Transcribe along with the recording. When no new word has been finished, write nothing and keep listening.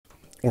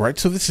All right,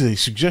 so this is a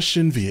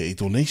suggestion via a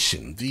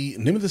donation. The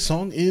name of the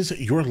song is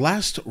Your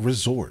Last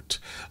Resort.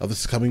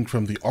 This is coming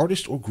from the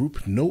artist or group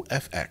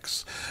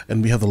NOFX.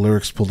 And we have the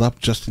lyrics pulled up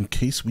just in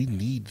case we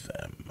need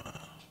them.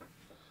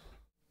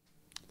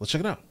 Let's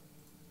check it out.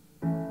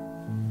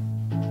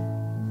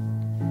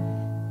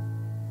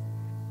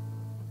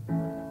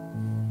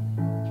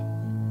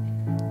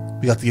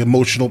 We got the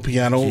emotional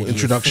piano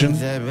introduction.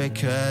 That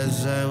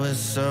because I was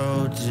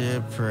so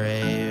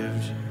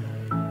depraved,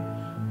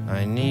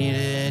 I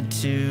needed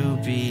to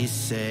be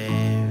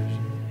saved.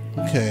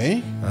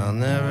 Okay. I'll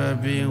never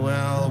be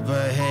well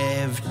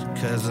behaved,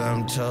 cause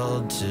I'm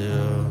told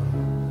to.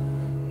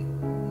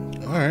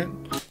 Alright.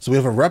 So we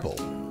have a rebel.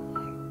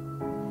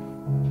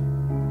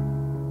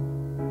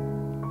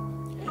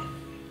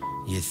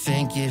 You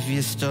think if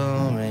you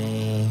stole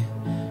me,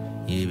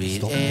 you'd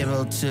be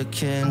able to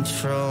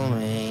control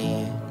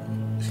me.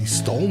 He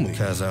stole me.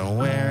 Cause I'm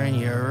wearing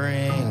your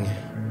ring.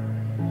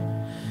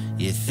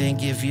 You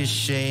think if you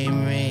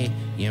shame me,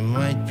 you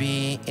might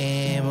be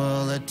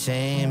able to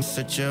tame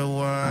such a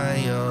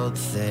wild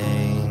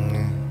thing.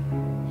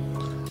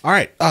 All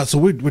right, so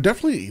we're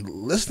definitely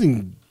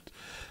listening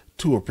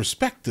to a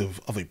perspective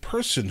of a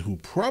person who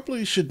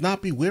probably should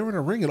not be wearing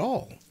a ring at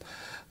all.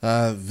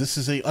 This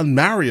is a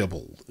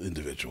unmarriable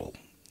individual.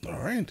 All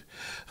right,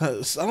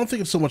 so I don't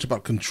think it's so much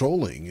about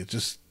controlling. It's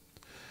just,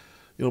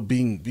 you know,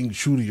 being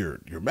true to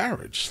your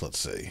marriage. Let's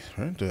say,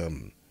 right?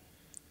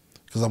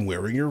 Because I'm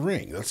wearing your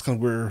ring. That's kind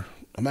of where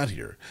I'm at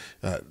here.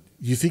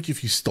 You think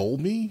if you stole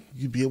me,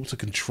 you'd be able to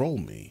control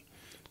me?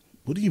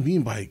 What do you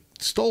mean by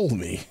stole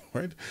me,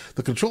 right?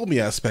 The control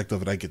me aspect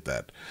of it, I get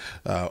that.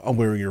 I'm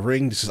wearing your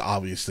ring. This is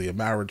obviously a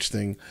marriage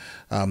thing.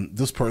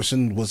 This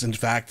person was, in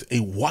fact, a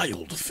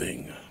wild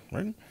thing,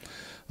 right?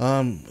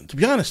 To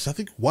be honest, I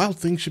think wild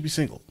things should be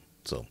single.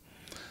 So,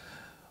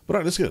 but all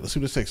right, let's get it. Let's see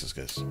what this takes us,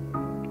 guys.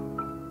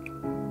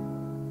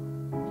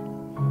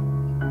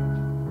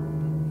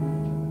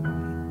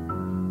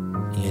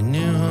 You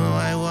knew who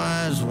I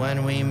was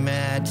when we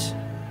met,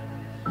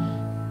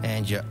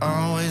 and you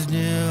always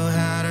knew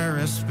how to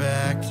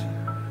respect.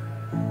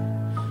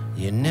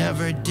 You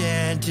never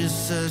dared to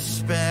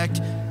suspect,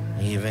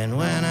 even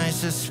when I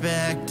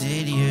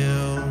suspected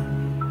you,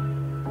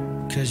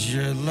 'cause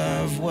your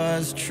love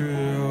was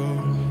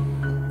true.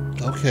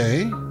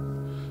 Okay.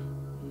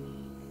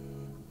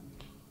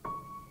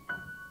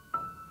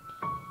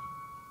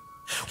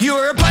 You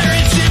were a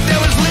pirate ship that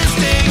was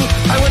listing.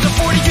 I was a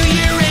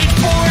 42-year age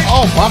port.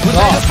 Oh, my God. Was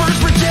I the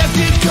first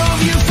protected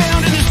cove you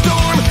found in the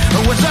storm,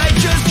 or was I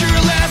just your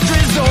last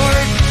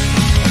resort?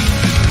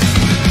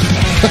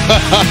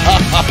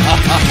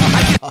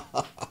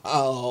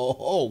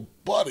 Oh,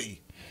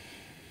 buddy.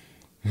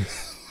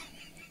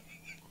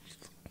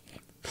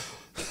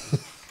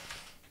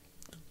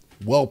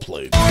 Well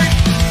played.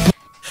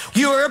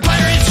 You were a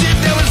pirate ship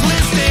that was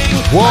listing.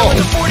 Whoa. I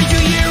was a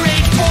 42-year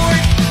age port.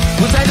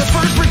 Was I the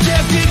first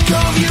protected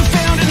cove you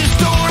found in the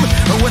storm,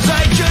 or was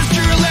I just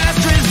your last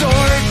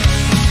resort?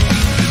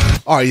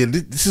 All right, yeah,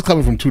 this is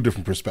coming from two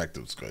different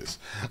perspectives, guys.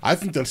 I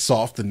think that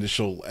soft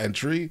initial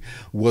entry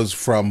was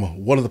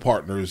from one of the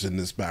partners in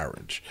this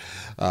marriage.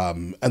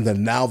 And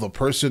then now the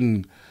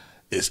person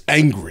is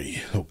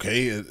angry,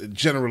 okay?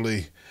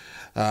 Generally,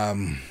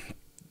 I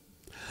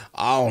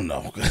don't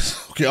know.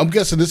 Okay, I'm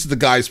guessing this is the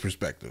guy's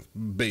perspective,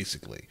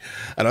 basically.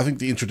 And I think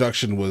the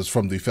introduction was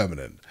from the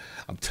feminine.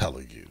 I'm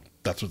telling you.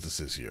 That's what this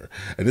is here.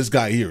 And this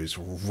guy here is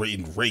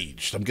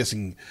enraged. I'm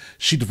guessing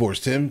she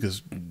divorced him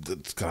because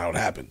that's kind of how it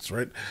happens,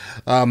 right?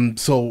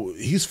 So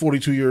he's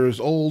 42 years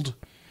old.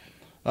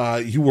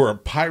 You were a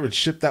pirate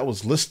ship that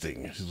was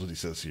listing, is what he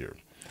says here.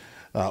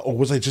 Or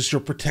was I just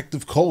your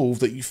protective cove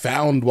that you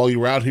found while you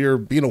were out here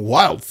being a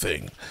wild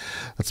thing?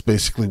 That's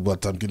basically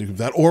what I'm getting from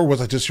that. Or was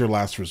I just your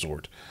last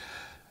resort?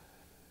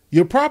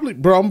 You're probably,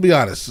 bro, I'm going to be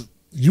honest.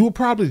 You were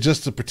probably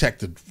just a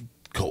protected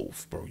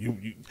cove, bro.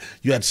 You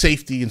had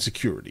safety and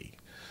security.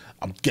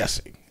 I'm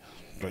guessing.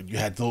 Right? You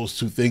had those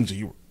two things and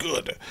you were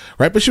good.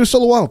 Right? But she was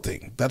still a wild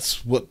thing.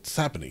 That's what's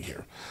happening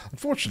here,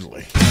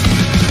 unfortunately.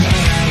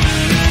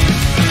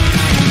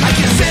 I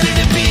consented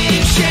to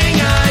being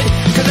Shanghai,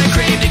 'cause I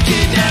craved a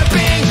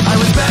kidnapping. I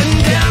was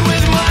buttoned down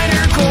with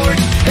minor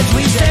chords as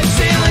we set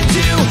sail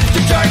into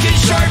the dark and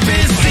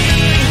sharpest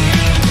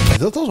sea.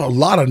 Those are a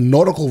lot of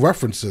nautical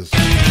references.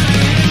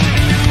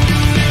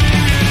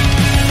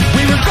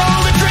 We were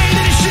called a train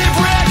and a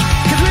shipwreck,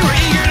 'cause we were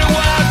eager to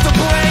walk the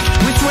plank.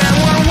 We swam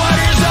warm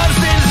waters of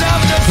sins of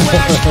the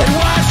flesh and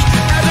watched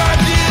as our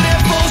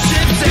beautiful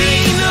ship sank.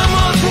 Being the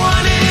most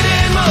wanted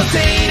and most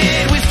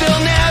hated, we still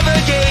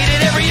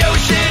navigated every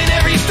ocean,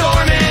 every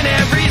storm, and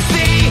every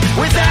sea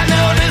without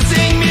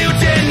noticing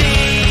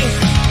mutiny.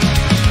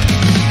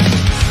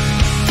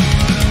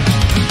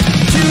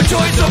 Two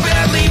toys so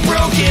badly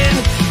broken,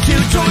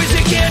 two toys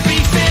that can't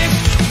be fixed.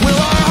 Will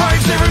our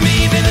hearts never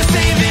meet in the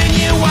same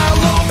venue while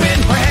open,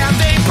 or have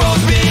they both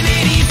been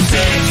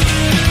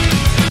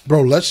 86?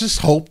 Bro, let's just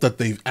hope that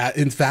they've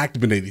in fact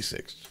been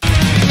 86.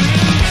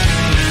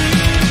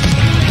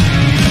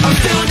 I'm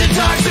still in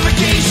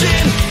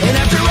detoxification, and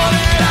after all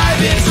that I've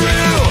been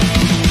through,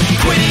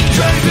 quit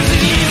life is the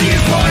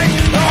easiest part.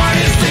 The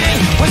hardest thing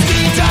was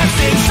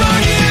detoxing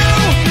from you.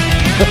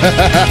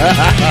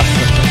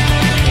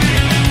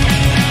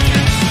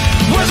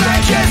 Was I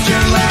just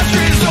your last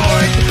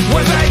resort?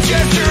 Was I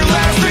just your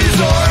last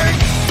resort?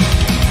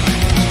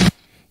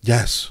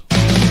 Yes.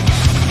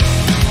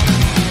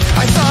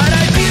 I thought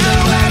I'd be the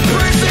last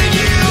person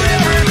you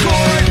ever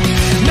court,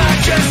 not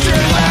just your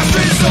last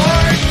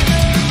resort.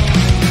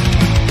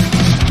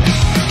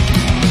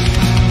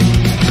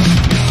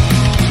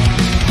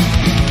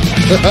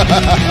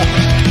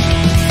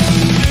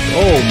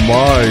 Oh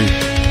my.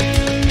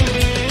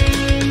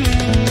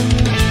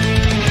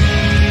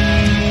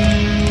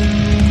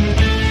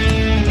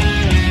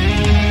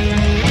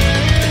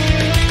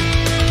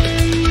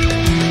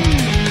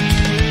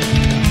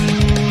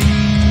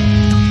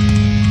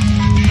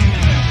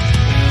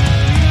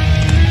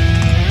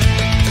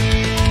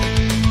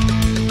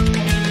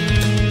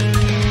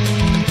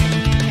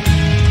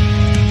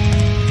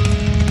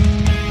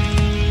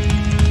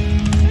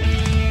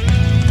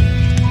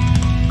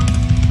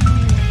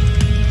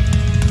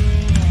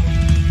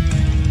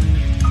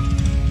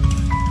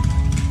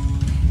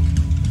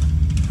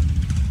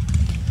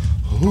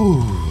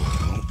 Ooh.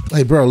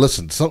 Hey, bro,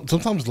 listen.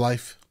 Sometimes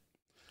life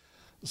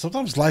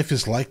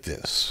is like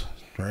this,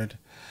 right?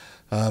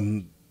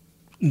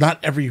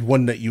 Not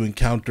everyone that you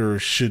encounter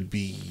should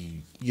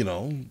be,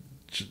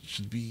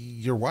 should be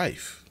your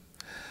wife.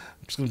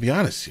 I'm just gonna be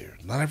honest here.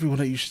 Not everyone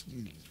that you.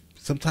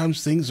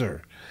 Sometimes things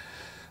are.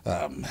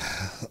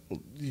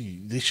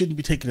 They shouldn't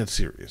be taken that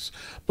serious.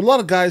 But a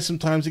lot of guys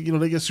sometimes,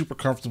 they get super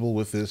comfortable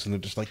with this, and they're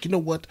just like, you know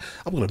what?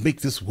 I'm gonna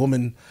make this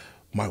woman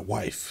my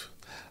wife.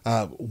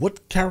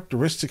 What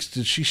characteristics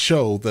did she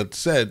show that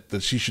said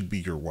that she should be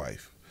your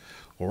wife?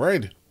 All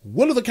right.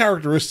 What are the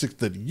characteristics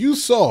that you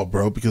saw,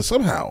 bro? Because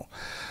somehow,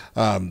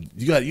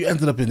 you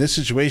ended up in this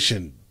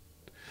situation.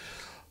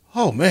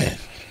 Oh man,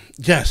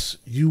 yes,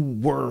 you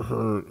were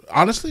her.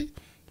 Honestly,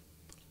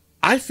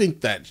 I think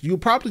that she was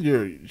probably,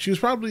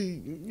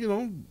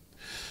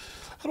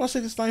 how do I say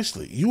this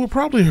nicely? You were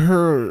probably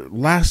her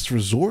last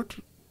resort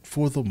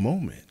for the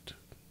moment,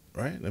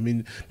 right? I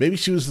mean, maybe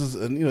she was,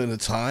 in a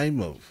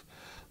time of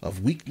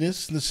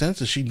weakness, in the sense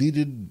that she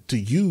needed to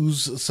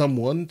use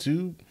someone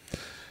to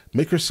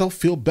make herself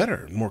feel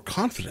better, more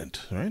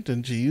confident, right?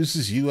 And she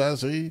uses you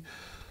as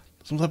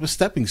some type of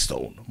stepping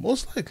stone,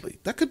 most likely.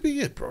 That could be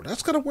it, bro.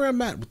 That's kind of where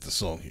I'm at with the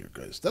song here,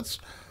 guys.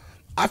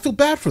 I feel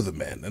bad for the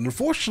men, and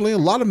unfortunately, a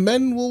lot of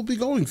men will be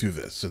going through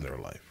this in their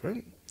life,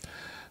 right?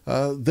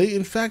 They,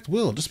 in fact,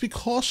 will. Just be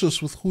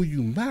cautious with who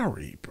you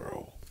marry,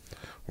 bro,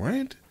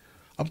 right?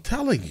 I'm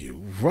telling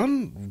you,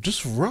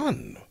 just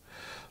run.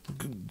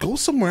 Go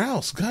somewhere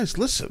else. Guys,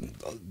 listen,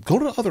 go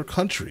to other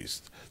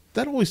countries.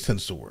 That always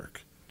tends to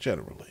work,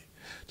 generally.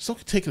 Just don't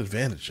get taken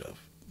advantage of.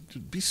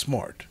 Be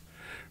smart,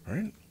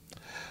 right?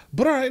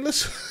 But all right,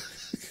 listen.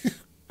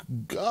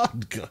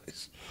 God,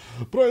 guys.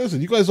 But all right,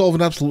 listen, you guys all have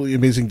an absolutely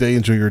amazing day.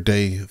 Enjoy your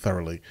day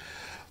thoroughly.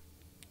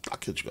 I'll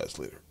catch you guys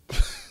later.